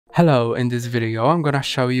Hello, in this video I'm gonna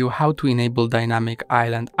show you how to enable dynamic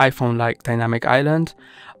island, iPhone-like dynamic island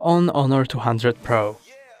on Honor 200 Pro.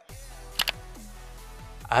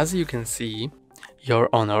 As you can see, your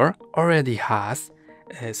Honor already has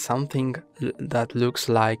something that looks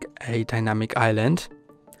like a dynamic island,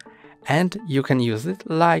 and you can use it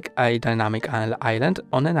like a dynamic island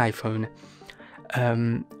on an iPhone.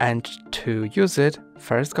 And to use it,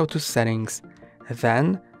 first go to settings,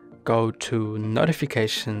 then go to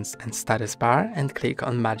notifications and status bar and click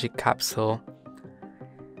on Magic Capsule.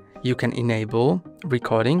 You can enable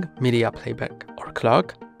recording, media playback or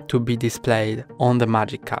clock to be displayed on the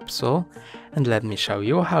Magic Capsule, and let me show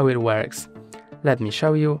you how it works. Let me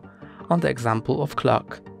show you on the example of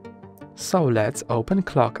clock. So let's open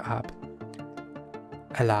clock app.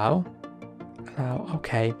 Allow,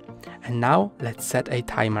 okay. And now let's set a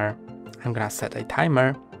timer. I'm gonna set a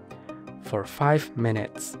timer for 5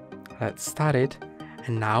 minutes. Let's start it,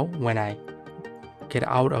 and now when I get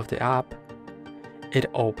out of the app, it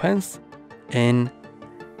opens in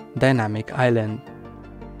Dynamic Island.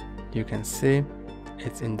 You can see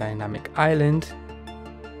it's in Dynamic Island,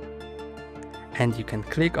 and you can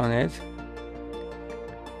click on it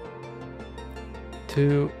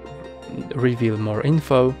to reveal more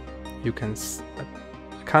info. You can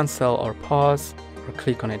cancel or pause or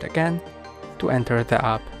click on it again to enter the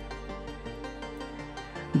app.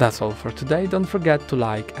 That's all for today. Don't forget to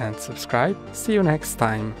like and subscribe. See you next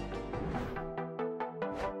time.